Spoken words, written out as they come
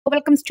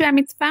Welcome to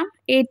Aamis farm.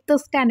 8th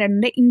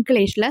സ്റ്റാൻഡേർഡിൻ്റെ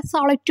ഇംഗ്ലീഷിലെ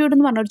solitude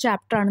എന്ന് പറഞ്ഞൊരു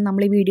ചാപ്റ്ററാണ്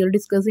നമ്മൾ ഈ വീഡിയോയിൽ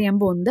ഡിസ്കസ് ചെയ്യാൻ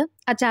പോകുന്നത്.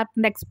 ആ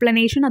ചാപ്റ്ററിൻ്റെ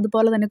എക്സ്പ്ലനേഷൻ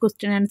അതുപോലെ തന്നെ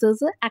ക്വസ്റ്റ്യൻ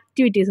ആൻസേഴ്സ്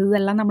ആക്ടിവിറ്റീസ്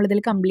ഇതെല്ലാം നമ്മളിതിൽ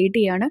കംപ്ലീറ്റ്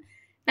ചെയ്യാണ്.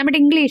 നമ്മുടെ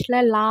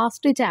ഇംഗ്ലീഷിലെ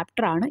ലാസ്റ്റ്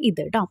ചാപ്റ്ററാണ്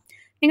ഇത് കേട്ടോ.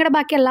 നിങ്ങളുടെ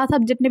ബാക്കി എല്ലാ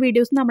സബ്ജക്റ്റിൻ്റെ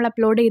വീഡിയോസും നമ്മൾ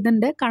അപ്ലോഡ്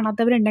ചെയ്തിട്ടുണ്ട്.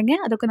 കാണാത്തവരുണ്ടെങ്കിൽ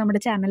അതൊക്കെ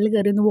നമ്മുടെ ചാനലിൽ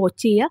കയറി ഒന്ന്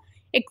വാച്ച് ചെയ്യുക.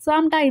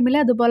 എക്സാം ടൈമിൽ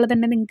അതുപോലെ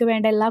തന്നെ നിങ്ങൾക്ക്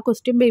വേണ്ട എല്ലാ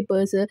question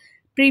papers,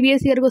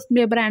 previous year question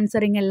paper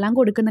answering എല്ലാം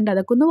കൊടുക്കുന്നുണ്ട്.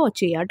 അതൊക്കെ ഒന്ന്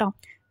വാച്ച് ചെയ്യുക കേട്ടോ.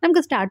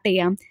 നമുക്ക് സ്റ്റാർട്ട്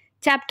ചെയ്യാം.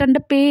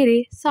 ചാപ്റ്ററിൻ്റെ പേര്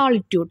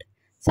സോളിറ്റ്യൂഡ്.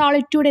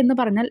 സോളിറ്റ്യൂഡ് എന്ന്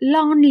പറഞ്ഞാൽ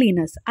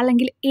ലോൺലിനെസ്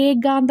അല്ലെങ്കിൽ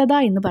ഏകാന്തത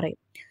എന്ന് പറയും.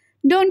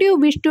 Don't you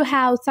wish to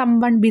have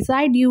someone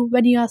beside you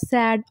when you are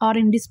sad or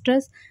in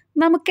distress?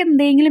 നമുക്ക്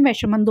എന്തെങ്കിലും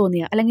വിഷമം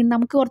തോന്നിയാൽ അല്ലെങ്കിൽ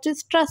നമുക്ക് കുറച്ച്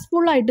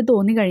സ്ട്രെസ്ഫുൾ ആയിട്ട്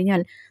തോന്നി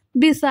കഴിഞ്ഞാൽ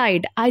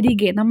ബിസൈഡ്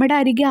അരികെ, നമ്മുടെ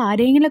അരികെ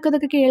ആരെങ്കിലുമൊക്കെ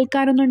ഇതൊക്കെ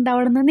കേൾക്കാനൊന്നും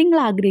ഉണ്ടാവണമെന്ന് നിങ്ങൾ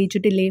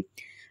ആഗ്രഹിച്ചിട്ടില്ലേ?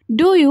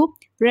 Do you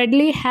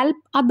readily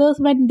help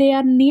others when they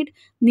are need?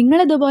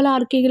 നിങ്ങളിതുപോലെ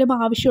ആർക്കെങ്കിലും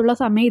ആവശ്യമുള്ള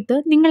സമയത്ത്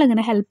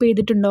നിങ്ങളിങ്ങനെ ഹെൽപ്പ്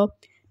ചെയ്തിട്ടുണ്ടോ?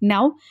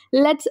 Now,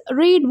 let's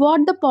read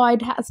what the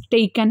poet has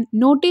taken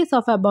notice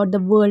of about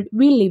the world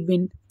we live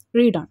in.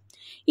 Read on.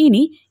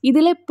 ഇനി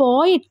ഇതിലെ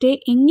പോയറ്റ്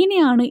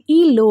എങ്ങനെയാണ് ഈ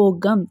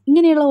ലോകം,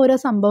 ഇങ്ങനെയുള്ള ഓരോ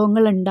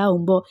സംഭവങ്ങൾ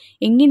ഉണ്ടാവുമ്പോൾ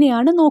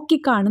എങ്ങനെയാണ്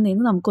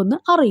നോക്കിക്കാണുന്നതെന്ന് നമുക്കൊന്ന്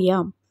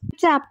അറിയാം.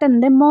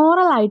 ചാപ്റ്ററിൻ്റെ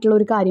മോറൽ ആയിട്ടുള്ള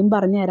ഒരു കാര്യം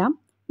പറഞ്ഞുതരാം.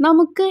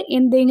 നമുക്ക്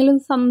എന്തെങ്കിലും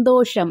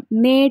സന്തോഷം,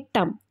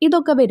 നേട്ടം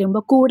ഇതൊക്കെ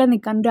വരുമ്പോൾ കൂടെ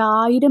നിൽക്കാൻ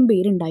 1000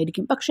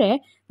 പേരുണ്ടായിരിക്കും. പക്ഷേ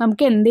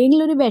നമുക്ക്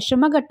എന്തെങ്കിലും ഒരു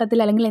വിഷമഘട്ടത്തിൽ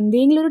അല്ലെങ്കിൽ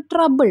എന്തെങ്കിലും ഒരു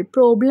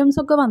പ്രോബ്ലംസ്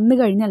ഒക്കെ വന്നു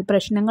കഴിഞ്ഞാൽ,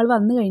 പ്രശ്നങ്ങൾ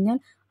വന്നു കഴിഞ്ഞാൽ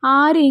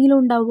ആരെങ്കിലും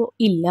ഉണ്ടാവുമോ?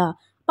 ഇല്ല.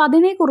 അപ്പം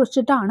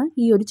അതിനെക്കുറിച്ചിട്ടാണ്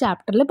ഈ ഒരു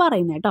ചാപ്റ്ററിൽ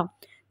പറയുന്നത് കേട്ടോ.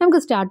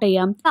 നമുക്ക് സ്റ്റാർട്ട്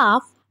ചെയ്യാം.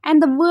 Laugh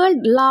and the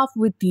world laugh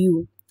with you.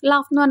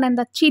 Laugh എന്ന് പറഞ്ഞാൽ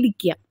എന്താ?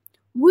 ചിരിക്കുക.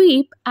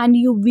 വീപ്പ് ആൻഡ്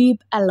യു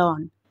വീപ്പ്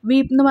അലോൺ.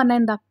 വീപ്പ് എന്ന് പറഞ്ഞാൽ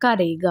എന്താ?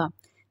 കരയുക.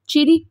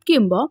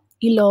 ചിരിക്കുമ്പോൾ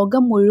ഈ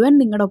ലോകം മുഴുവൻ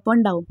നിങ്ങളുടെ ഒപ്പം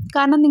ഉണ്ടാവും,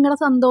 കാരണം നിങ്ങളുടെ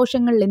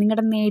സന്തോഷങ്ങളിൽ,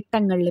 നിങ്ങളുടെ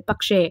നേട്ടങ്ങളിൽ.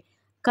 പക്ഷേ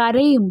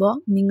കരയുമ്പോൾ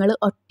നിങ്ങൾ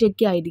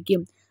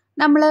ഒറ്റയ്ക്കായിരിക്കും.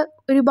 നമ്മൾ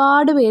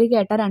ഒരുപാട് പേര്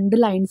കേട്ട 2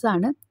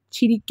 ലൈൻസാണ്.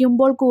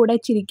 ചിരിക്കുമ്പോൾ കൂടെ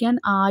ചിരിക്കാൻ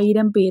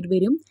 1000 പേർ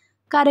വരും,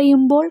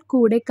 കരയുമ്പോൾ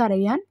കൂടെ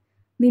കരയാൻ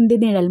നിന്റെ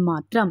നിഴൽ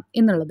മാത്രം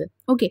എന്നുള്ളത്.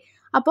 ഓക്കെ,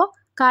 അപ്പോൾ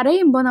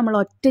കരയുമ്പോൾ നമ്മൾ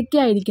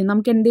ഒറ്റയ്ക്കായിരിക്കും.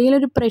 നമുക്ക് എന്തെങ്കിലും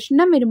ഒരു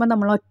പ്രശ്നം വരുമ്പോൾ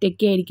നമ്മൾ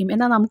ഒറ്റയ്ക്കായിരിക്കും.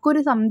 എന്നാൽ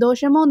നമുക്കൊരു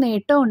സന്തോഷമോ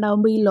നേട്ടമോ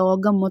ഉണ്ടാകുമ്പോൾ ഈ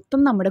ലോകം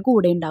മൊത്തം നമ്മുടെ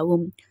കൂടെ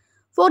ഉണ്ടാവും.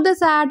 For the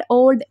sad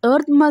old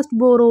earth must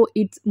borrow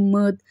its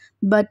mirth,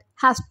 but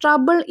has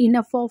trouble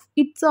enough of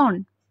its own.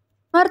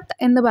 Mirth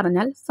എന്ന്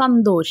പറഞ്ഞാൽ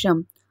സന്തോഷം.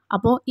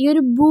 അപ്പോൾ ഈ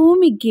ഒരു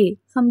ഭൂമിക്ക്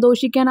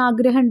സന്തോഷിക്കാൻ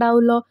ആഗ്രഹം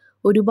ഉണ്ടാവുമല്ലോ.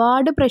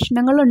 ഒരുപാട്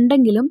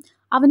പ്രശ്നങ്ങളുണ്ടെങ്കിലും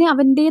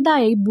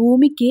അവൻ്റേതായ ഈ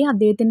ഭൂമിക്ക്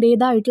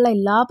അദ്ദേഹത്തിൻ്റെതായിട്ടുള്ള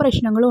എല്ലാ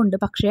പ്രശ്നങ്ങളും ഉണ്ട്.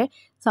 പക്ഷേ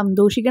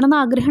സന്തോഷിക്കണം എന്ന്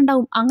ആഗ്രഹം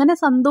ഉണ്ടാവും. അങ്ങനെ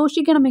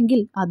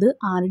സന്തോഷിക്കണമെങ്കിൽ അത്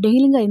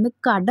ആരുടെയെങ്കിലും കയ്യിൽ നിന്ന്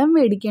കടം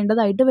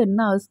മേടിക്കേണ്ടതായിട്ട്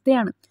വരുന്ന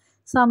അവസ്ഥയാണ്,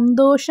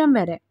 സന്തോഷം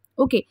വരെ.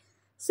 Okay,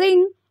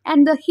 Singh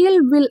and the hill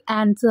will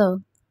answer,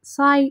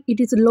 sigh it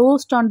is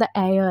lost on the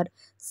air.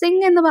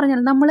 Singh എന്ന് പറഞ്ഞാൽ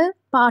നമ്മൾ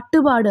പാട്ട്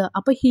പാടുക.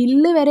 അപ്പോൾ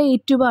ഹില്ല് വരെ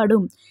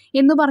ഏറ്റുപാടും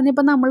എന്ന്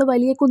പറഞ്ഞപ്പോൾ നമ്മൾ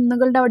വലിയ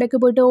കുന്നുകളുടെ അവിടെയൊക്കെ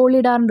പോയിട്ട്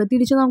ഓളിടാറുണ്ട്.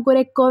 തിരിച്ച്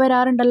നമുക്കൊരു എക്കോ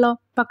വരാറുണ്ടല്ലോ.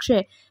 പക്ഷേ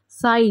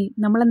സൈ,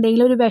 നമ്മൾ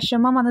എന്തെങ്കിലും ഒരു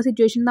വിഷമം വന്ന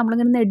സിറ്റുവേഷനിൽ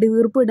നമ്മളിങ്ങനെ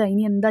നെടുവീർപ്പ് ഇടുക.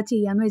 ഇനി എന്താ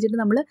ചെയ്യാന്ന് വെച്ചിട്ട്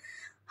നമ്മൾ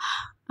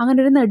അങ്ങനെ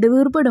ഒരു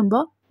നെടുവീർപ്പ്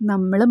ഇടുമ്പോൾ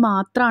നമ്മൾ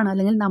മാത്രമാണ്,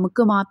 അല്ലെങ്കിൽ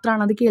നമുക്ക്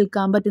മാത്രമാണ് അത്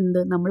കേൾക്കാൻ പറ്റുന്നത്.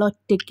 നമ്മൾ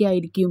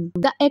ഒറ്റയ്ക്കായിരിക്കും.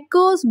 The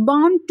echoes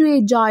bone to A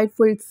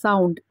joyful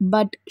sound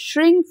but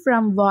shrink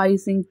from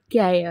വോയിസിങ്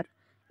care.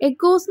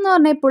 Echoes എന്ന്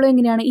പറഞ്ഞാൽ എപ്പോഴും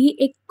എങ്ങനെയാണ്? ഈ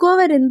എക്കോ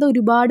വരുന്നത്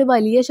ഒരുപാട്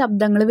വലിയ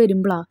ശബ്ദങ്ങൾ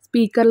വരുമ്പോഴാണ്.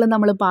 സ്പീക്കറിൽ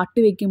നമ്മൾ പാട്ട്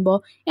വെക്കുമ്പോൾ,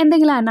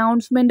 എന്തെങ്കിലും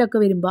അനൗൺസ്മെൻ്റ് ഒക്കെ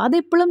വരുമ്പോൾ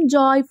അതെപ്പോഴും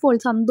ജോയ്ഫുൾ,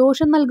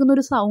 സന്തോഷം നൽകുന്ന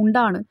ഒരു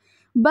സൗണ്ടാണ്.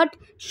 ബട്ട്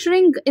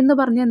ഷ്രിങ്ക് എന്ന്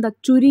പറഞ്ഞാൽ എന്താ?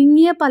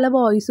 ചുരുങ്ങിയ പല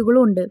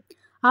വോയിസുകളും ഉണ്ട്.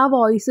 ആ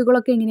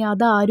വോയിസുകളൊക്കെ എങ്ങനെയാണ്?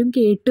 അതാരും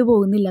കേട്ടു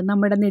പോകുന്നില്ല.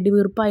 നമ്മുടെ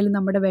നെടുവീർപ്പായാലും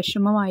നമ്മുടെ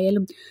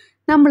വിഷമമായാലും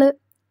നമ്മൾ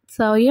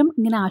സ്വയം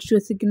ഇങ്ങനെ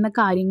ആശ്വസിക്കുന്ന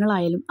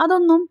കാര്യങ്ങളായാലും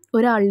അതൊന്നും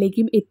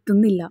ഒരാളിലേക്കും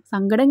എത്തുന്നില്ല.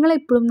 സങ്കടങ്ങൾ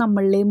എപ്പോഴും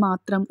നമ്മളിലെ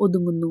മാത്രം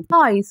ഒതുങ്ങുന്നു.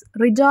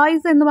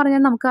 റിജോയ്സ് എന്ന്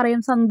പറഞ്ഞാൽ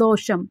നമുക്കറിയാം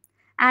സന്തോഷം.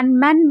 And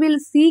men will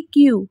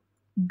seek U,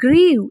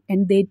 grieve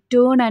and they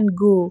turn and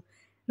go.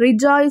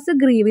 Rejoice,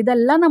 grieve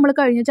ഇതെല്ലാം നമ്മൾ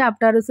കഴിഞ്ഞ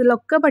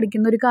ചാപ്റ്റേഴ്സിലൊക്കെ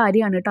പഠിക്കുന്ന ഒരു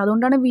കാര്യമാണ് കേട്ടോ.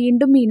 അതുകൊണ്ടാണ്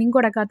വീണ്ടും മീനിങ്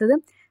കൊടുക്കാത്തത്.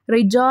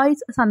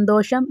 റിജോയ്സ്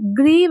സന്തോഷം,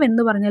 ഗ്രീവ്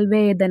എന്ന് പറഞ്ഞാൽ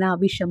വേദന,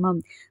 വിഷമം.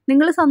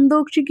 നിങ്ങൾ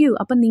സന്തോഷിക്കൂ,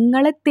 അപ്പം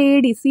നിങ്ങളെ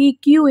തേടി,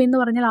 സീക്യൂ എന്ന്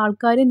പറഞ്ഞാൽ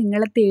ആൾക്കാർ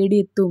നിങ്ങളെ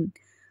തേടിയെത്തും.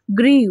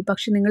 ഗ്രീവ്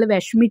പക്ഷെ നിങ്ങൾ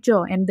വിഷമിച്ചോ,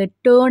 and the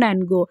turn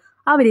and go,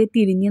 അവരെ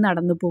തിരിഞ്ഞ്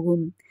നടന്നു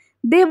പോകും.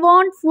 ദേ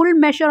won't full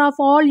measure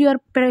of all your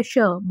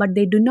pressure but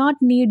they do not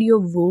need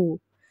your വോ.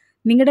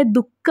 നിങ്ങളുടെ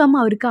ദുഃഖം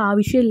അവർക്ക്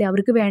ആവശ്യമില്ല,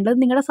 അവർക്ക് വേണ്ടത്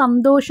നിങ്ങളുടെ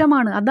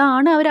സന്തോഷമാണ്.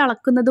 അതാണ് അവർ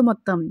അളക്കുന്നത്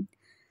മൊത്തം.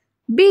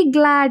 B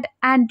GLAAD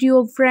and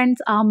your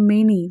friends are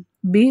many,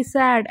 B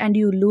sad and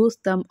you lose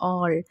them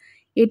all.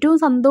 ഏറ്റവും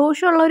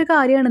സന്തോഷമുള്ള ഒരു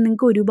കാര്യമാണ്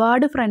നിങ്ങൾക്ക്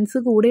ഒരുപാട് ഫ്രണ്ട്സ്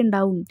കൂടെ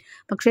ഉണ്ടാവും.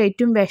 പക്ഷേ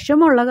ഏറ്റവും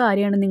വിഷമമുള്ള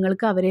കാര്യമാണ്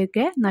നിങ്ങൾക്ക്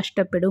അവരെയൊക്കെ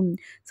നഷ്ടപ്പെടും.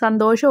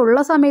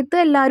 സന്തോഷമുള്ള സമയത്ത്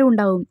എല്ലാവരും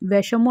ഉണ്ടാവും,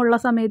 വിഷമമുള്ള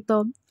സമയത്തോ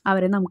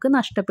അവരെ നമുക്ക്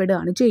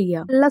നഷ്ടപ്പെടുകയാണ്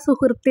ചെയ്യുക. നല്ല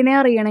സുഹൃത്തിനെ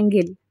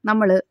അറിയണമെങ്കിൽ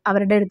നമ്മൾ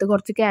അവരുടെ അടുത്ത്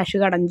കുറച്ച് ക്യാഷ്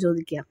കടം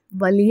ചോദിക്കുക.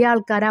 വലിയ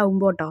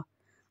ആൾക്കാരാവുമ്പോൾ കേട്ടോ.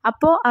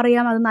 അപ്പോൾ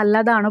അറിയാം അത്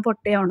നല്ലതാണോ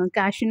പൊട്ടയാണോ.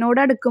 ക്യാഷിനോട്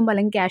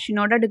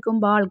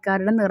അടുക്കുമ്പോൾ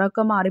ആൾക്കാരുടെ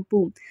നിറമൊക്കെ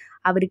മാറിപ്പോവും.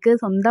 അവർക്ക്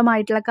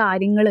സ്വന്തമായിട്ടുള്ള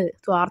കാര്യങ്ങൾ,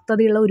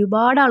 സ്വാർത്ഥതയുള്ള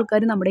ഒരുപാട്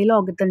ആൾക്കാർ നമ്മുടെ ഈ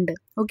ലോകത്തുണ്ട്.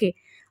 ഓക്കെ,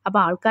 അപ്പോൾ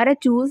ആൾക്കാരെ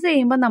ചൂസ്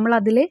ചെയ്യുമ്പോൾ നമ്മൾ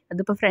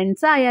അതിപ്പോൾ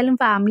ഫ്രണ്ട്സ് ആയാലും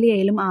ഫാമിലി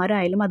ആയാലും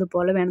ആരായാലും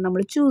അതുപോലെ വേണം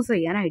നമ്മൾ ചൂസ്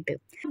ചെയ്യാനായിട്ട്.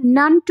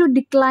 None to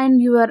decline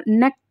your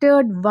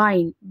നെക്ടേർഡ്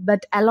wine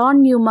but alone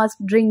you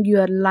must drink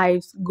your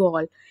lives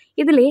goal.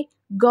 ഇതിൽ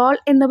ഗോൾ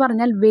എന്ന്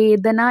പറഞ്ഞാൽ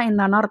വേദന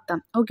എന്നാണ് അർത്ഥം.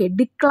 ഓക്കെ,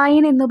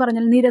 ഡിക്ലൈൻ എന്ന്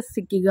പറഞ്ഞാൽ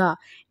നിരസിക്കുക,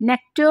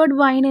 നെക്ടേർഡ്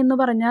വൈൻ എന്ന്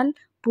പറഞ്ഞാൽ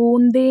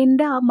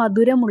പൂന്തേൻ്റെ ആ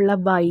മധുരമുള്ള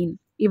വൈൻ.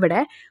 ഇവിടെ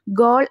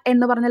ഗോൾ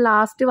എന്ന് പറഞ്ഞ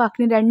ലാസ്റ്റ്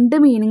വാക്കിന് 2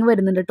 മീനിങ്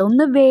വരുന്നുണ്ട് കേട്ടോ.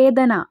 ഒന്ന്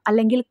വേദന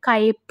അല്ലെങ്കിൽ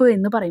കയ്പ്പ്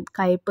എന്ന് പറയും.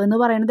 കയ്പ്പ് എന്ന്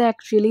പറയുന്നത്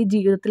ആക്ച്വലി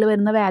ജീവിതത്തിൽ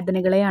വരുന്ന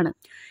വേദനകളെയാണ്.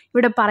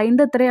 ഇവിടെ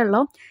പറയുന്നത്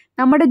ഇത്രയുള്ളൂ,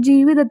 നമ്മുടെ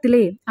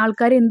ജീവിതത്തിലെ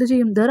ആൾക്കാർ എന്ത്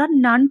ചെയ്യും? There are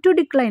none to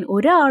decline.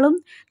 ഒരാളും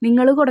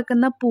നിങ്ങൾ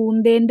കൊടുക്കുന്ന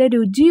പൂന്തേൻ്റെ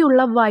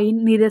രുചിയുള്ള വൈൻ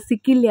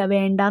നിരസിക്കില്ല,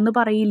 വേണ്ടാന്ന്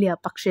പറയില്ല.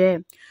 പക്ഷേ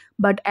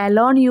but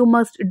alone you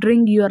must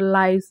drink your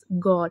lives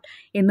goal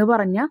എന്ന്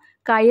പറഞ്ഞ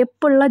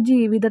കയപ്പുള്ള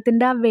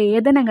ജീവിതത്തിൻ്റെ ആ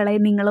വേദനകളെ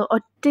നിങ്ങൾ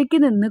ഒറ്റയ്ക്ക്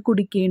നിന്ന്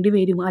കുടിക്കേണ്ടി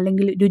വരും,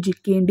 അല്ലെങ്കിൽ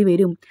രുചിക്കേണ്ടി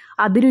വരും.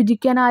 അത്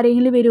രുചിക്കാൻ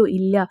ആരെങ്കിലും വരുമോ?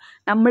 ഇല്ല.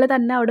 നമ്മൾ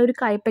തന്നെ അവിടെ ഒരു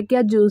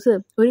കയ്പയ്ക്ക ജ്യൂസ്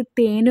ഒരു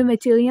തേനും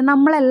വെച്ച് കഴിഞ്ഞാൽ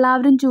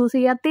നമ്മളെല്ലാവരും ചൂസ്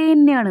ചെയ്യുക തേൻ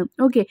തന്നെയാണ്.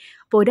 ഓക്കെ,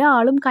 അപ്പോൾ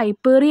ഒരാളും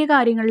കയ്പേറിയ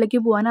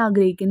കാര്യങ്ങളിലേക്ക് പോകാൻ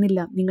ആഗ്രഹിക്കുന്നില്ല.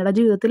 നിങ്ങളുടെ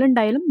ജീവിതത്തിൽ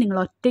ഉണ്ടായാലും നിങ്ങൾ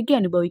ഒറ്റയ്ക്ക്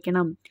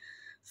അനുഭവിക്കണം.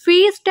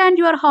 Feast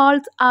and your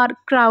halls R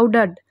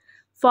crowded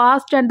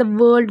fast and the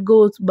world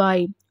goes by.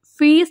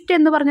 Feast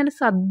എന്ന് പറഞ്ഞാൽ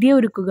സദ്യ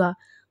ഒരുക്കുക,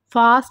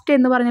 ഫാസ്റ്റ്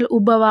എന്ന് പറഞ്ഞാൽ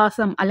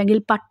ഉപവാസം അല്ലെങ്കിൽ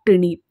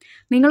പട്ടിണി.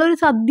 നിങ്ങളൊരു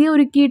സദ്യ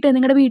ഒരുക്കിയിട്ട്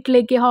നിങ്ങളുടെ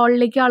വീട്ടിലേക്ക്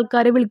ഹാളിലേക്ക്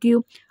ആൾക്കാരെ വിളിക്കൂ,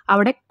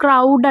 അവിടെ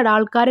ക്രൗഡഡ്,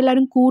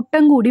 ആൾക്കാരെല്ലാവരും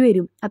കൂട്ടം കൂടി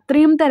വരും,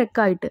 അത്രയും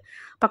തിരക്കായിട്ട്.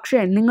 പക്ഷേ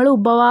നിങ്ങൾ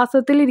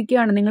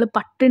ഉപവാസത്തിലിരിക്കുകയാണ്, നിങ്ങൾ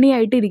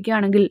പട്ടിണിയായിട്ട്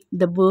ഇരിക്കുകയാണെങ്കിൽ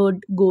ദ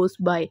വേൾഡ് ഗോസ്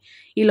ബൈ,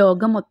 ഈ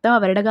ലോകം മൊത്തം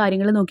അവരുടെ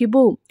കാര്യങ്ങൾ നോക്കി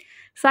പോവും.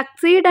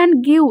 Succeed and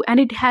give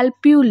and it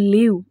help you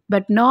live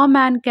but no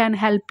man can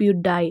help you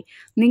dye.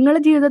 നിങ്ങൾ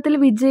ജീവിതത്തിൽ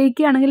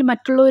വിജയിക്കുകയാണെങ്കിൽ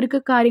മറ്റുള്ളവർക്ക്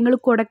കാര്യങ്ങൾ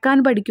കൊടുക്കാൻ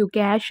പഠിക്കൂ,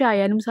 ക്യാഷ്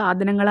ആയാലും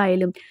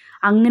സാധനങ്ങളായാലും.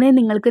 അങ്ങനെ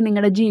നിങ്ങൾക്ക്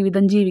നിങ്ങളുടെ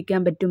ജീവിതം ജീവിക്കാൻ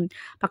പറ്റും.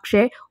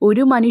 പക്ഷേ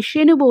ഒരു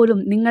മനുഷ്യന് പോലും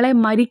നിങ്ങളെ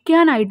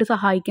മരിക്കാനായിട്ട്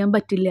സഹായിക്കാൻ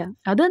പറ്റില്ല.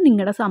 അത്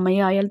നിങ്ങളുടെ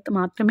സമയമായാൽ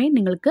മാത്രമേ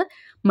നിങ്ങൾക്ക്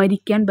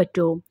മരിക്കാൻ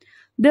പറ്റൂ.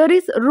 There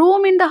is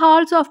room in the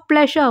halls of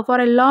pleasure for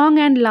a long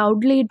and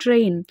loudly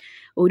train.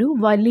 ഒരു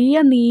വലിയ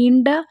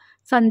നീണ്ട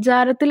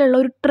സഞ്ചാരത്തിലുള്ള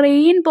ഒരു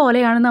ട്രെയിൻ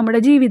പോലെയാണ് നമ്മുടെ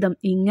ജീവിതം.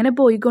 ഇങ്ങനെ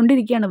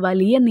പോയിക്കൊണ്ടിരിക്കുകയാണ്,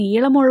 വലിയ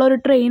നീളമുള്ള ഒരു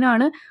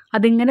ട്രെയിനാണ്,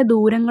 അതിങ്ങനെ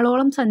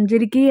ദൂരങ്ങളോളം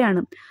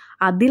സഞ്ചരിക്കുകയാണ്.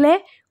 അതിലെ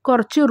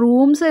കുറച്ച്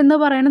റൂംസ് എന്ന്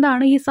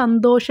പറയുന്നതാണ് ഈ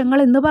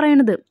സന്തോഷങ്ങൾ എന്ന്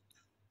പറയുന്നത്.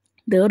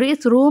 There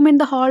is room in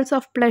the halls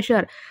of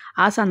pleasure.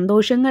 ആ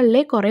സന്തോഷങ്ങളിലെ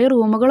കുറേ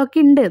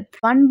റൂമുകളൊക്കെ ഉണ്ട്.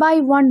 One by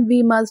one we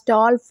must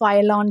all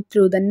file on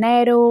through the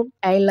narrow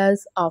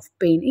aisles of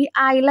pain. ഈ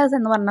ഐലസ്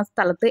എന്ന് പറഞ്ഞ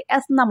സ്ഥലത്ത്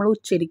എസ് നമ്മൾ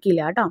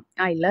ഉച്ചരിക്കില്ല കേട്ടോ.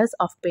 ഐലസ്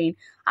ഓഫ് പെയിൻ.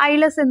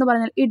 ഐലസ് എന്ന്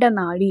പറഞ്ഞാൽ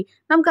ഇടനാഴി.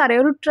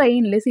 നമുക്കറിയാം, ഒരു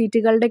ട്രെയിനിൽ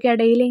സീറ്റുകളുടെ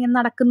ഇടയിൽ ഇങ്ങനെ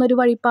നടക്കുന്ന ഒരു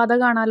വഴിപ്പാത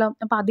കാണാമല്ലോ,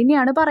 അപ്പം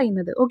അതിനെയാണ്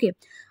പറയുന്നത്. ഓക്കെ,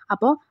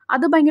 അപ്പോൾ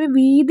അത് ഭയങ്കര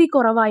വീതി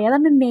കുറവായി,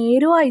 അതാണ്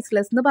നേരോ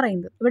ഐസ്ലെസ് എന്ന്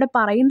പറയുന്നത്. ഇവിടെ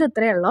പറയുന്നത്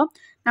ഇത്രയുള്ളൂ,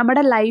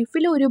 നമ്മുടെ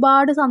ലൈഫിൽ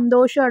ഒരുപാട്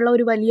സന്തോഷമുള്ള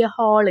ഒരു വലിയ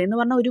ഹാൾ എന്ന്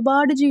പറഞ്ഞാൽ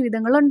ഒരുപാട്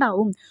ജീവിതങ്ങൾ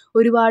ഉണ്ടാവും,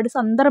 ഒരുപാട്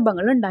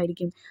സന്ദർഭങ്ങൾ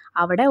ഉണ്ടായിരിക്കും.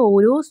 അവിടെ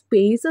ഓരോ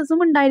സ്പേസസും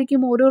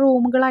ഉണ്ടായിരിക്കും, ഓരോ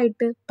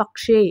റൂമുകളായിട്ട്.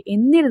 പക്ഷേ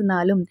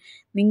എന്നിരുന്നാലും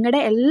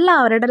നിങ്ങളുടെ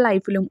എല്ലാവരുടെ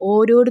ലൈഫിലും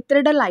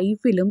ഓരോരുത്തരുടെ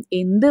ലൈഫിലും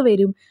എന്ത്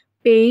വരും?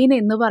 പെയിൻ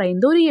എന്ന്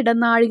പറയുന്നത് ഒരു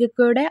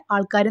ഇടനാഴികക്കൂടെ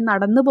ആൾക്കാർ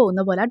നടന്നു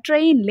പോകുന്ന പോലെ, ആ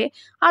ട്രെയിനിലെ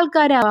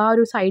ആൾക്കാർ ആ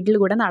ഒരു സൈഡിൽ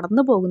കൂടെ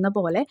നടന്നു പോകുന്ന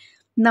പോലെ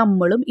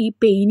നമ്മളും ഈ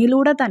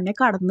പെയിനിലൂടെ തന്നെ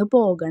കടന്നു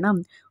പോകണം.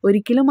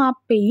 ഒരിക്കലും ആ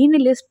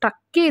പെയിനിൽ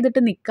സ്ട്രക്ക്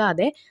ചെയ്തിട്ട്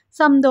നിൽക്കാതെ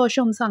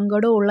സന്തോഷവും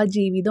സങ്കടവും ഉള്ള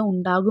ജീവിതം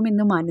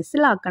ഉണ്ടാകുമെന്ന്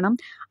മനസ്സിലാക്കണം.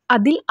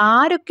 അതിൽ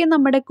ആരൊക്കെ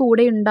നമ്മുടെ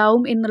കൂടെ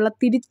ഉണ്ടാവും എന്നുള്ള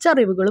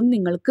തിരിച്ചറിവുകളും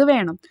നിങ്ങൾക്ക്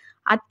വേണം.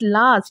 അറ്റ്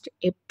ലാസ്റ്റ്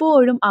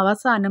എപ്പോഴും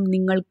അവസാനം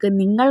നിങ്ങൾക്ക്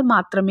നിങ്ങൾ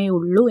മാത്രമേ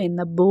ഉള്ളൂ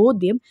എന്ന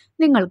ബോധ്യം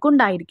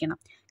നിങ്ങൾക്കുണ്ടായിരിക്കണം.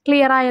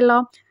 ക്ലിയർ ആയല്ലോ?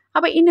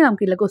 അപ്പോൾ ഇനി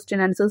നമുക്കില്ല ക്വസ്റ്റ്യൻ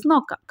ആൻസേഴ്സ്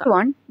നോക്കാം.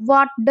 1.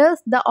 What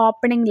does the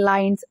opening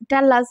lines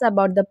tell us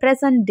about the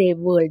present day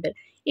world?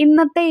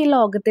 ഇന്നത്തെ ഈ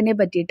ലോകത്തിനെ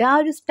പറ്റിയിട്ട് ആ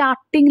ഒരു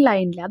സ്റ്റാർട്ടിംഗ്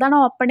ലൈനിൽ, അതാണ്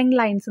ഓപ്പണിംഗ്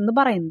ലൈൻസ് എന്ന്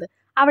പറയുന്നത്.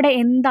 അവിടെ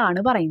എന്താണ്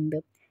പറയുന്നത്?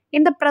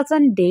 In the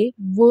present day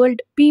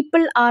world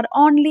people are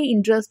only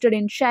interested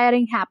in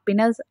sharing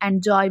happiness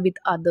and Joy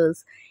with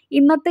others.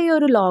 ഇന്നത്തെ ഈ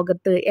ഒരു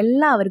ലോകത്ത്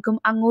എല്ലാവർക്കും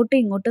അങ്ങോട്ടും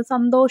ഇങ്ങോട്ടും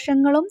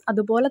സന്തോഷങ്ങളും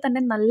അതുപോലെ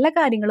തന്നെ നല്ല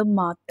കാര്യങ്ങളും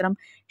മാത്രം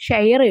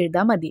ഷെയർ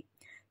ചെയ്താൽ മതി.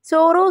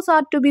 Sorrows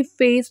R to B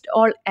faced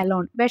all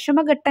alone.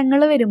 വിഷമഘട്ടങ്ങൾ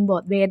വരുമ്പോൾ,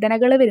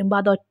 വേദനകൾ വരുമ്പോൾ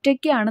അത്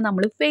ഒറ്റയ്ക്കാണ്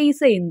നമ്മൾ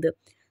ഫേസ് ചെയ്യുന്നത്.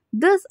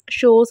 This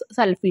shows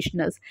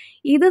selfishness.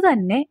 ഇത്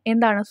തന്നെ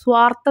എന്താണ്?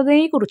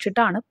 സ്വാർത്ഥതയെ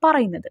കുറിച്ചിട്ടാണ്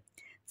പറയുന്നത്.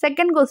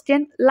 Second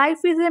question,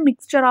 life is A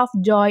mixture of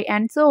Joy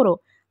and sorrow.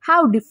 How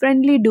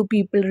differently do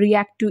people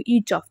react to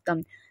each of them?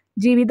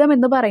 ജീവിതം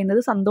എന്ന്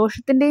പറയുന്നത്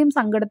സന്തോഷത്തിൻ്റെയും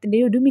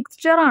സങ്കടത്തിൻ്റെയും ഒരു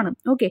മിക്സ്ചറാണ്.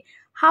 Okay,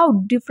 how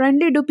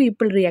differently do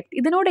people react?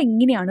 ഇതിനോട്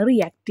എങ്ങനെയാണ്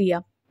റിയാക്ട്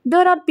ചെയ്യുക?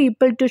 There are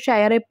people to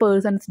share a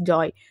person's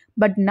joy,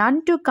 but none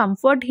to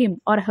comfort him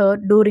or her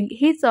during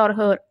his or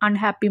her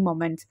unhappy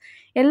moments.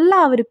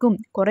 എല്ലാവർക്കും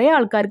കുറേ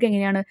ആൾക്കാർക്ക്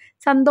എങ്ങനെയാണ്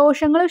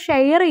സന്തോഷങ്ങൾ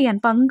ഷെയർ ചെയ്യാൻ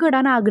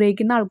പങ്കിടാൻ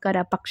ആഗ്രഹിക്കുന്ന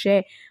ആൾക്കാരാണ്. പക്ഷേ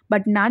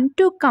ബട്ട് നൺ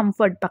ടു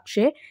കംഫർട്ട്,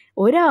 പക്ഷേ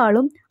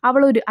ഒരാളും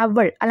അവൾ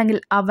അല്ലെങ്കിൽ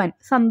അവൻ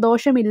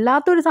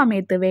സന്തോഷമില്ലാത്തൊരു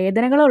സമയത്ത്,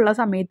 വേദനകളുള്ള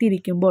സമയത്ത്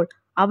ഇരിക്കുമ്പോൾ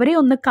അവരെ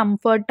ഒന്ന്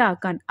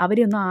കംഫർട്ടാക്കാൻ,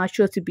 അവരെ ഒന്ന്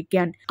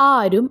ആശ്വസിപ്പിക്കാൻ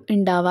ആരും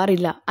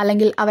ഉണ്ടാവാറില്ല,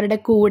 അല്ലെങ്കിൽ അവരുടെ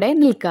കൂടെ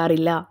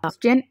നിൽക്കാറില്ല.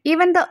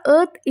 Even the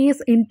earth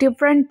is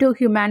indifferent to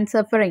human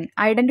suffering.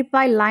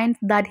 Identify lines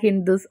that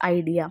hint this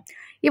idea.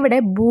 ഇവിടെ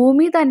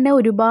ഭൂമി തന്നെ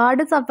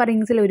ഒരുപാട്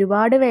സഫറിങ്സിൽ,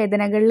 ഒരുപാട്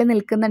വേദനകളിൽ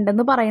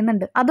നിൽക്കുന്നുണ്ടെന്ന്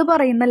പറയുന്നുണ്ട്. അത്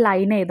പറയുന്ന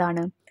ലൈൻ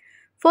ഏതാണ്?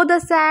 For the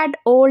sad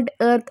old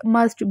earth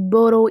must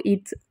borrow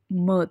it's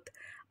മിർത്ത്.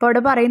 അപ്പോൾ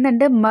അവിടെ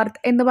പറയുന്നുണ്ട്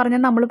മിർത്ത് എന്ന്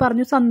പറഞ്ഞാൽ നമ്മൾ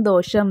പറഞ്ഞു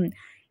സന്തോഷം.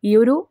 ഈ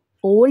ഒരു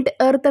ഓൾഡ്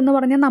എർത്ത് എന്ന്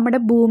പറഞ്ഞാൽ നമ്മുടെ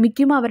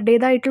ഭൂമിക്കും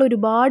അവരുടേതായിട്ടുള്ള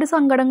ഒരുപാട്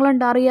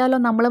സങ്കടങ്ങളുണ്ട്. അറിയാലോ,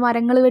 നമ്മൾ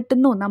മരങ്ങൾ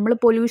വെട്ടുന്നു, നമ്മൾ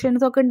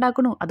പൊല്യൂഷൻസ് ഒക്കെ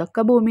ഉണ്ടാക്കുന്നു,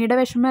 അതൊക്കെ ഭൂമിയുടെ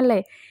വിഷമല്ലേ.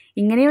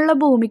 ഇങ്ങനെയുള്ള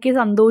ഭൂമിക്ക്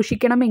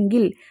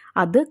സന്തോഷിക്കണമെങ്കിൽ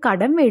അത്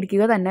കടം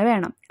മേടിക്കുക തന്നെ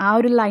വേണം. ആ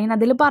ഒരു ലൈൻ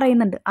അതിൽ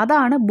പറയുന്നുണ്ട്.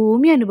 അതാണ്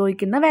ഭൂമി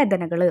അനുഭവിക്കുന്ന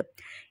വേദനകൾ.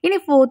 ഇനി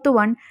fourth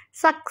one,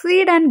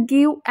 succeed and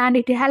give and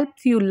it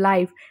helps you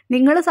life.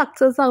 നിങ്ങൾ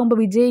സക്സസ് ആകുമ്പോൾ,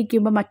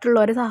 വിജയിക്കുമ്പോൾ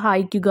മറ്റുള്ളവരെ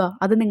സഹായിക്കുക,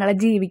 അത് നിങ്ങളെ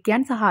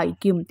ജീവിക്കാൻ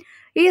സഹായിക്കും.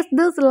 Is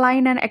this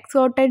line an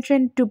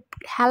exhortation to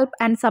help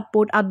and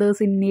support others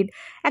in need?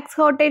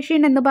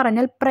 Exhortation എന്ന്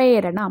പറഞ്ഞാൽ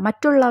പ്രേരണ,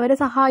 മറ്റുള്ളവരെ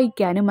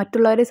സഹായിക്കാനും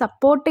മറ്റുള്ളവരെ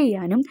സപ്പോർട്ട്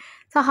ചെയ്യാനും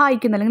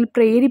സഹായിക്കുന്ന അല്ലെങ്കിൽ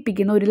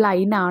പ്രേരിപ്പിക്കുന്ന ഒരു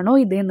ലൈനാണോ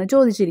ഇത് എന്ന്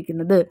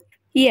ചോദിച്ചിരിക്കുന്നത്.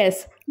 Yes,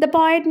 the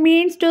poet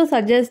means to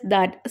suggest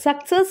that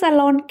success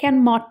alone can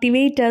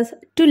motivate us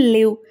to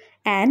live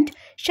and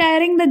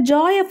sharing the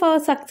joy of our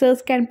success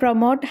can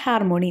promote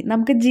harmony.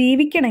 നമുക്ക്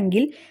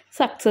ജീവിക്കണമെങ്കിൽ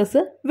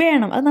സക്സസ്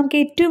വേണം, അത് നമുക്ക്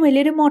ഏറ്റവും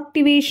വലിയൊരു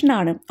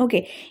മോട്ടിവേഷനാണ്. ഓക്കെ,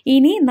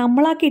 ഇനി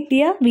നമ്മളാ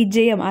കിട്ടിയ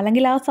വിജയം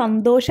അല്ലെങ്കിൽ ആ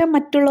സന്തോഷം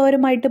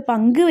മറ്റുള്ളവരുമായിട്ട്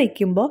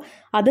പങ്കുവെക്കുമ്പോൾ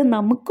അത്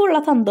നമുക്കുള്ള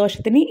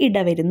സന്തോഷത്തിന്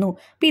ഇടവരുന്നു.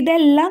 അപ്പം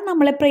ഇതെല്ലാം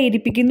നമ്മളെ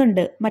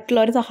പ്രേരിപ്പിക്കുന്നുണ്ട്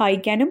മറ്റുള്ളവരെ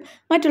സഹായിക്കാനും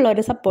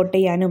മറ്റുള്ളവരെ സപ്പോർട്ട്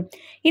ചെയ്യാനും.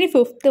 ഇനി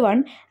fifth one,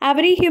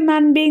 every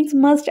human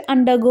beings must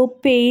undergo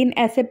pain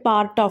as A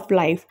part of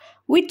life.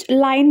 Which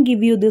line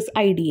give you this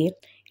idea?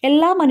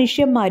 എല്ലാ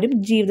മനുഷ്യന്മാരും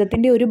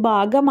ജീവിതത്തിൻ്റെ ഒരു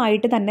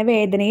ഭാഗമായിട്ട് തന്നെ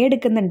വേദനയെ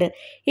എടുക്കുന്നുണ്ട്.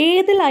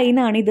 ഏത്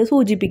ലൈനാണ് ഇത്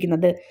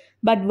സൂചിപ്പിക്കുന്നത്?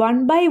 But one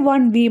by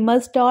one we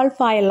must all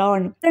file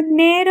on the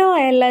നേരോ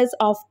എലസ്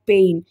of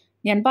pain.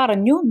 ഞാൻ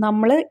പറഞ്ഞു,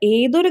 നമ്മൾ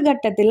ഏതൊരു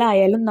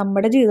ഘട്ടത്തിലായാലും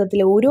നമ്മുടെ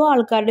ജീവിതത്തിൽ, ഓരോ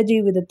ആൾക്കാരുടെ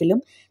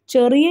ജീവിതത്തിലും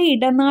ചെറിയ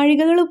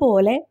ഇടനാഴികകൾ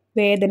പോലെ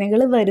വേദനകൾ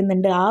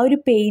വരുന്നുണ്ട്. ആ ഒരു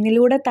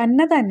പെയിനിലൂടെ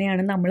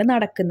തന്നെയാണ് നമ്മൾ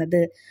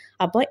നടക്കുന്നത്.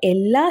 അപ്പോൾ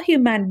എല്ലാ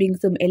ഹ്യൂമൻ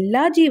ബീങ്സും,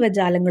 എല്ലാ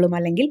ജീവജാലങ്ങളും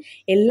അല്ലെങ്കിൽ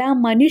എല്ലാ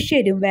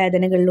മനുഷ്യരും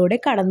വേദനകളിലൂടെ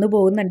കടന്നു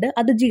പോകുന്നുണ്ട്.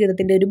 അത്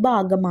ജീവിതത്തിൻ്റെ ഒരു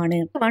ഭാഗമാണ്.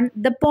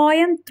 The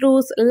poem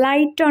throughs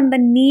light on the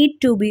need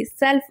to be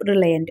self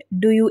reliant.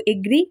 Do you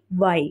agree?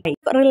 Y?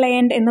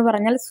 Reliant എന്ന്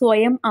പറഞ്ഞാൽ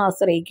സ്വയം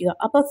ആശ്രയിക്കുക.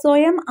 അപ്പോൾ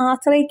സ്വയം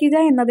ആശ്രയിക്കുക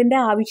എന്നതിൻ്റെ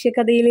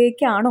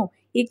ആവശ്യകതയിലേക്കാണോ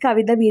ഈ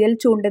കവിത വിരൽ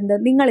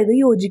ചൂണ്ടുന്നത്? നിങ്ങളിത്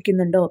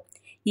യോജിക്കുന്നുണ്ടോ?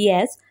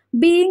 Yes,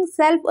 being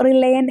self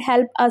reliant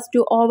help us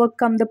to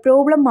overcome the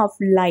problem of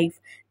life.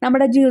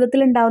 നമ്മുടെ ജീവിതത്തിൽ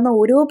ഉണ്ടാകുന്ന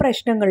ഓരോ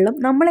പ്രശ്നങ്ങളിലും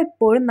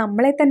നമ്മളെപ്പോഴും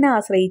നമ്മളെ തന്നെ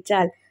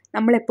ആശ്രയിച്ചാൽ,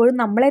 നമ്മളെപ്പോഴും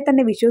നമ്മളെ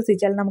തന്നെ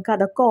വിശ്വസിച്ചാൽ നമുക്ക്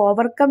അതൊക്കെ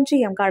ഓവർകം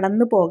ചെയ്യാം,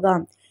 കടന്നു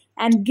പോകാം.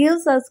 And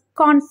gives us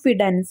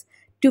confidence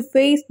to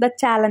face the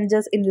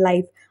challenges in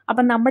life.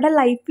 അപ്പം നമ്മുടെ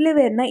ലൈഫിൽ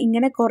വരുന്ന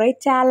ഇങ്ങനെ കുറേ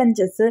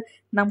ചാലഞ്ചസ്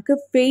നമുക്ക്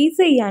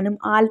ഫേസ് ചെയ്യാനും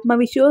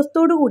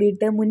ആത്മവിശ്വാസത്തോടു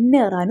കൂടിയിട്ട്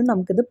മുന്നേറാനും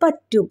നമുക്കിത്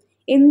പറ്റും.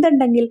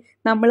 എന്തുണ്ടെങ്കിൽ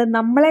നമ്മൾ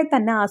നമ്മളെ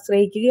തന്നെ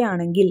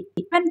ആശ്രയിക്കുകയാണെങ്കിൽ.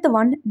 Seventh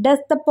one, does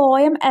the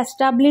poem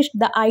establish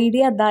the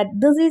idea that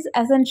this is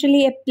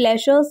essentially a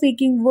pleasure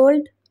seeking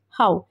world?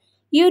 How?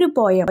 ഈ ഒരു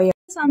പോയം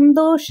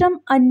സന്തോഷം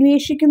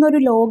അന്വേഷിക്കുന്ന ഒരു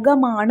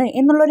ലോകമാണ്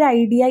എന്നുള്ളൊരു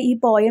ഐഡിയ ഈ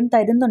പോയം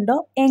തരുന്നുണ്ടോ?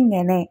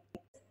 എങ്ങനെ?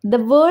 The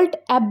world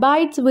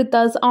abides with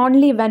us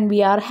only when we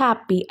are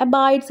happy.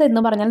 Abides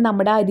എന്ന് പറഞ്ഞാൽ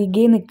നമ്മുടെ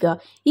അരികെ നിൽക്കുക.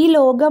 ഈ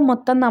ലോകം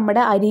മൊത്തം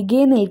നമ്മുടെ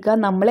അരികെ നിൽക്കുക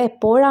നമ്മൾ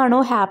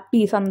എപ്പോഴാണോ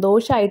ഹാപ്പി,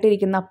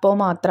 സന്തോഷമായിട്ടിരിക്കുന്ന അപ്പോൾ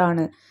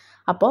മാത്രമാണ്.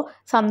 അപ്പോൾ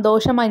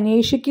സന്തോഷം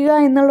അന്വേഷിക്കുക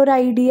എന്നുള്ളൊരു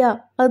ഐഡിയ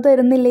അത്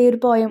തരുന്നില്ലേ ഒരു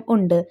പോയം?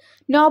 ഉണ്ട്.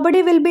 Nobody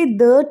will be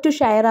there to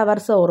share our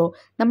sorrow.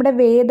 നമ്മുടെ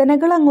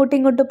വേദനകൾ അങ്ങോട്ടും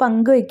ഇങ്ങോട്ടും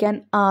പങ്കുവയ്ക്കാൻ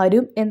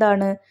ആരും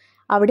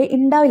അവിടെ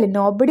ഉണ്ടാവില്ല.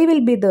 നോബഡി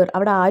വിൽ ബി ദർ,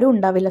 അവിടെ ആരും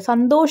ഉണ്ടാവില്ല.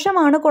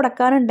 സന്തോഷമാണ്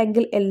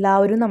കൊടുക്കാനുണ്ടെങ്കിൽ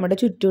എല്ലാവരും നമ്മുടെ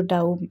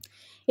ചുറ്റുണ്ടാവും.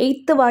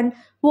 Eighth one,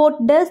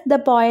 what does the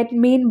poet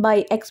mean by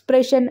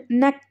expression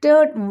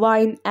നെക്ടേർഡ്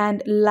wine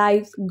and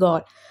lives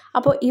God?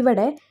 അപ്പോൾ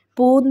ഇവിടെ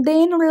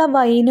പൂന്തേനുള്ള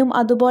വൈനും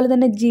അതുപോലെ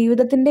തന്നെ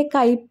ജീവിതത്തിൻ്റെ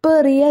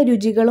കയ്പേറിയ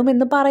രുചികളും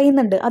എന്ന്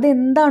പറയുന്നുണ്ട്.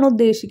 അതെന്താണ്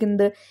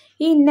ഉദ്ദേശിക്കുന്നത്?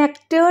 ഈ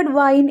നെക്ടേർഡ്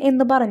വൈൻ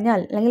എന്ന്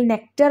പറഞ്ഞാൽ, അല്ലെങ്കിൽ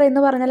നെക്ടർ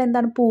എന്ന് പറഞ്ഞാൽ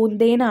എന്താണ്?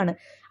 പൂന്തേനാണ്.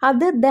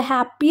 അത് the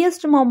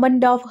happiest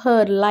moment of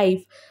her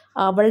life,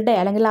 അവളുടെ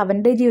അല്ലെങ്കിൽ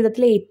അവൻ്റെ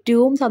ജീവിതത്തിലെ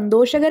ഏറ്റവും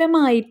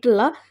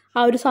സന്തോഷകരമായിട്ടുള്ള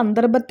ആ ഒരു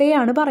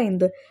സന്ദർഭത്തെയാണ്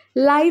പറയുന്നത്.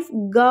 ലൈഫ്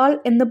ഗേൾ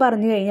എന്ന്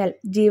പറഞ്ഞു കഴിഞ്ഞാൽ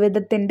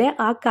ജീവിതത്തിൻ്റെ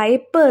ആ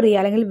കയ്പേറിയ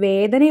അല്ലെങ്കിൽ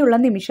വേദനയുള്ള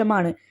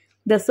നിമിഷമാണ്.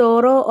 The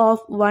sorrow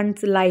of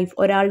wands life,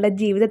 ഒരാളുടെ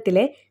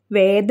ജീവിതത്തിലെ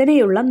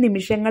വേദനയുള്ള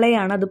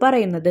നിമിഷങ്ങളെയാണ് അത്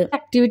പറയുന്നത്.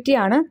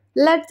 ആക്ടിവിറ്റിയാണ്.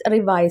 Let's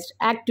revised.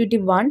 Activity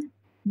 1,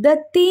 the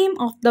theme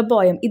of the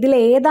poem.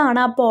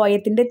 ഇതിലേതാണ് ആ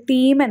പോയത്തിൻ്റെ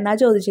തീം എന്നാ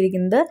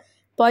ചോദിച്ചിരിക്കുന്നത്.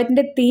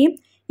 പോയത്തിൻ്റെ theme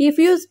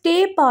if you stay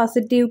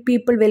positive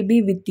people will be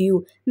with you.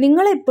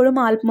 നിങ്ങളെപ്പോഴും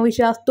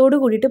ആത്മവിശ്വാസത്തോട്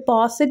കൂടിയിട്ട്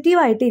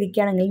പോസിറ്റീവായിട്ട്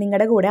ഇരിക്കുകയാണെങ്കിൽ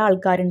നിങ്ങളുടെ കൂടെ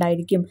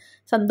ആൾക്കാരുണ്ടായിരിക്കും.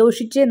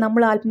 സന്തോഷിച്ച്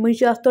നമ്മൾ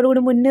ആത്മവിശ്വാസത്തോടു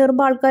കൂടി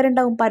മുന്നേറുമ്പോൾ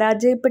ആൾക്കാരുണ്ടാവും.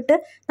 പരാജയപ്പെട്ട്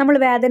നമ്മൾ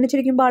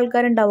വേദനിച്ചിരിക്കുമ്പോൾ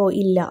ആൾക്കാരുണ്ടാവോ?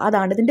 ഇല്ല.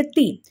 അതാണ് ഇതിൻ്റെ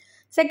theme.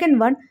 Second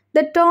one,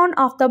 the tone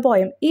of the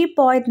poem. ഈ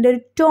പോയത്തിൻ്റെ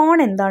ഒരു ടോൺ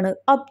എന്താണ്?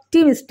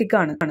 ഒപ്റ്റിമിസ്റ്റിക്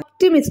ആണ്.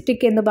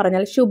 ഒപ്റ്റിമിസ്റ്റിക് എന്ന്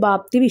പറഞ്ഞാൽ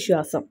ശുഭാപ്തി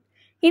വിശ്വാസം.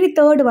 ഇനി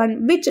third one,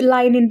 which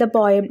line in the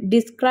poem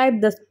describe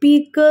the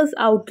speaker's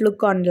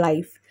outlook on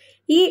life.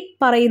 ഈ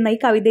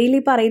കവിതയിൽ ഈ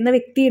പറയുന്ന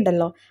വ്യക്തി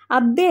ഉണ്ടല്ലോ,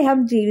 അദ്ദേഹം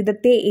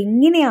ജീവിതത്തെ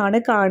എങ്ങനെയാണ്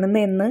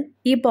കാണുന്നതെന്ന്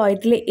ഈ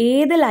പോയറ്റിൽ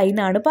ഏത്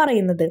ലൈനാണ്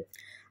പറയുന്നത്?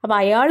 അപ്പോൾ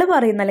അയാൾ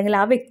പറയുന്ന അല്ലെങ്കിൽ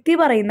ആ വ്യക്തി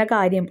പറയുന്ന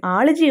കാര്യം,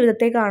 ആള്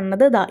ജീവിതത്തെ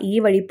കാണുന്നത് ഈ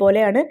വഴി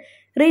പോലെയാണ്.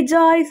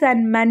 Rejoice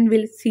and men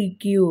will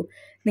seek U.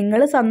 നിങ്ങൾ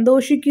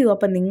സന്തോഷിക്കൂ,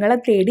 അപ്പം നിങ്ങളെ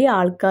തേടി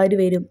ആൾക്കാർ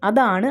വരും.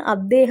 അതാണ്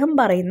അദ്ദേഹം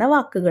പറയുന്ന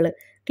വാക്കുകൾ.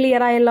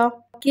 ക്ലിയർ ആയല്ലോ?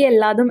 ബാക്കി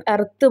എല്ലാതും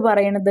എർത്ത്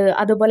പറയണത്,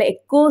 അതുപോലെ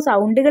എക്കോ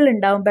സൗണ്ടുകൾ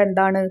ഉണ്ടാകുമ്പോൾ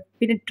എന്താണ്,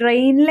 പിന്നെ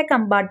ട്രെയിനിലെ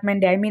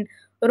compartment, I mean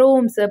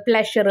rooms,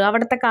 pleasure,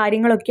 അവിടുത്തെ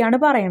കാര്യങ്ങളൊക്കെയാണ്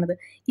പറയണത്.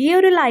 ഈ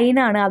ഒരു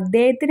ലൈനാണ്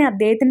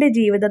അദ്ദേഹത്തിൻ്റെ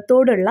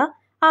ജീവിതത്തോടുള്ള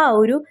ആ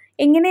ഒരു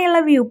എങ്ങനെയുള്ള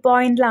വ്യൂ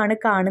പോയിന്റിലാണ്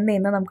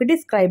കാണുന്നതെന്ന് നമുക്ക്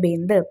ഡിസ്ക്രൈബ്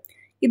ചെയ്യുന്നത്.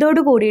 ഇതോട്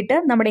കൂടിയിട്ട്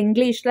നമ്മുടെ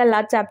ഇംഗ്ലീഷിലെ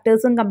എല്ലാ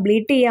ചാപ്റ്റേഴ്സും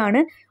കംപ്ലീറ്റ്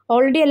ചെയ്യാണ്.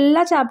 ഓൾറെഡി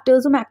എല്ലാ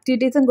ചാപ്റ്റേഴ്സും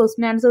ആക്ടിവിറ്റീസും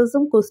question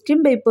ആൻസേഴ്സും question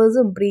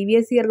പേപ്പേഴ്സും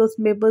previous year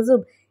question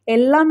പേപ്പേഴ്സും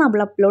എല്ലാം നമ്മൾ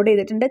അപ്ലോഡ്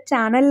ചെയ്തിട്ടുണ്ട്.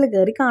 ചാനലിൽ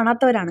കയറി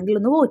കാണാത്തവരാണെങ്കിൽ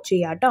ഒന്ന് വാച്ച്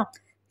ചെയ്യാം കേട്ടോ.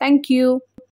 താങ്ക്